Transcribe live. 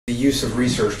use of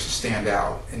research to stand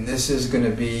out. And this is going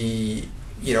to be,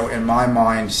 in my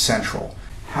mind, central.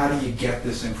 How do you get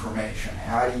this information?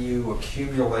 How do you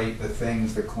accumulate the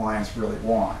things that clients really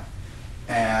want?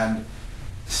 And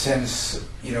since,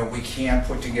 we can't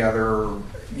put together,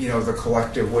 the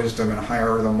collective wisdom and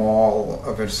hire them all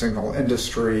of a single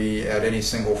industry at any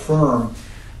single firm,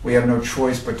 we have no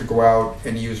choice but to go out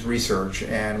and use research.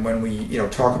 And when we,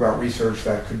 talk about research,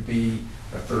 that could be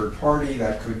a third party,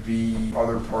 that could be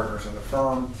other partners in the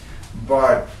firm.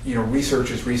 But,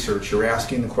 research is research. You're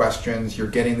asking the questions, you're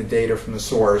getting the data from the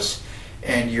source,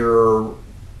 and you're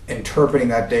interpreting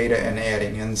that data and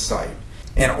adding insight.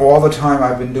 And all the time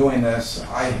I've been doing this,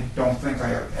 I don't think I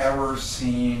have ever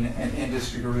seen an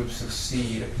industry group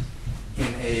succeed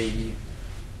in a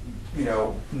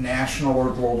national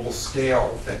or global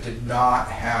scale that did not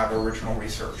have original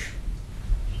research.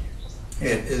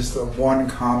 It is the one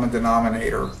common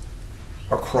denominator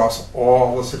across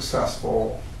all the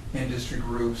successful industry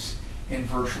groups in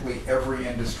virtually every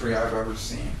industry I've ever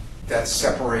seen that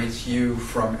separates you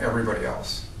from everybody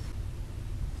else.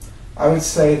 I would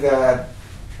say that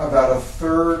about a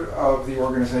third of the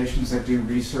organizations that do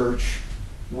research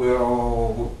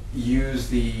will use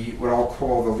what I'll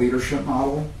call the leadership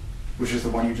model, which is the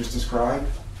one you just described.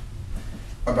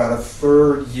 About a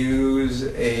third use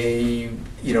a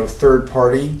third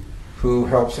party who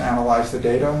helps analyze the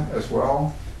data as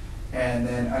well. And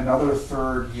then another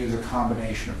third use a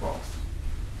combination of both.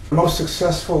 The most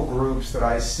successful groups that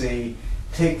I see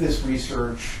take this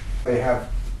research, they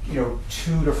have 2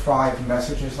 to 5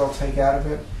 messages they'll take out of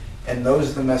it, and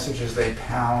those are the messages they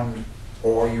pound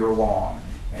all year long.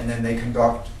 And then they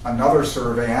conduct another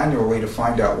survey annually to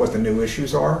find out what the new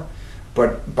issues are.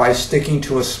 But by sticking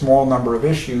to a small number of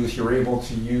issues, you're able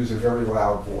to use a very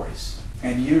loud voice.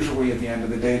 And usually at the end of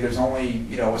the day, there's only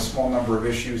a small number of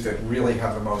issues that really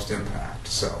have the most impact.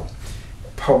 So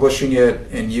publishing it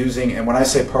and using, and when I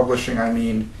say publishing, I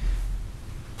mean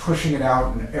pushing it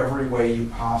out in every way you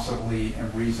possibly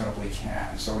and reasonably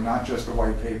can. So not just a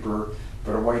white paper,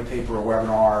 but a white paper, a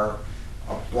webinar,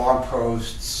 blog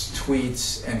posts,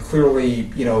 tweets, and clearly,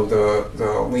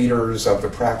 the leaders of the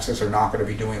practice are not going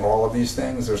to be doing all of these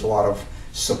things. There's a lot of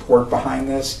support behind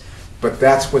this. But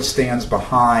that's what stands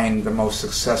behind the most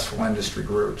successful industry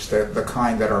groups, the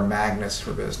kind that are magnets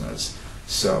for business.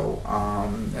 So,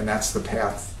 and that's the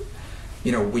path,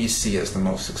 we see as the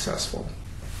most successful.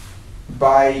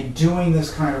 By doing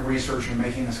this kind of research and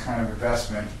making this kind of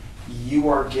investment, you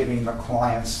are giving the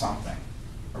clients something.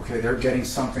 Okay, they're getting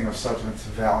something of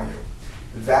substantive value.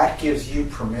 That gives you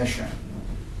permission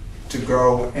to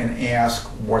go and ask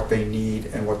what they need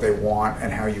and what they want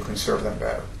and how you can serve them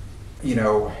better.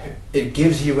 It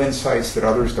gives you insights that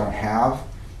others don't have.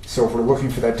 So if we're looking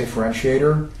for that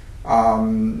differentiator,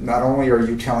 not only are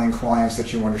you telling clients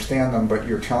that you understand them, but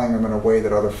you're telling them in a way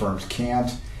that other firms can't.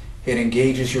 It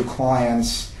engages your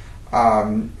clients.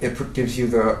 It gives you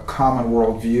the common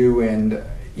worldview, and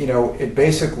it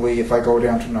basically, if I go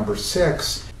down to number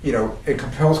 6, it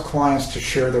compels clients to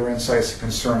share their insights and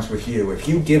concerns with you. If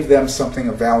you give them something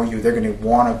of value, they're going to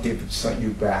want to give you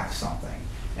back something.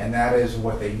 And that is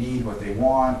what they need, what they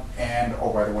want, and,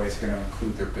 oh, by the way, it's going to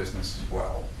include their business as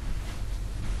well.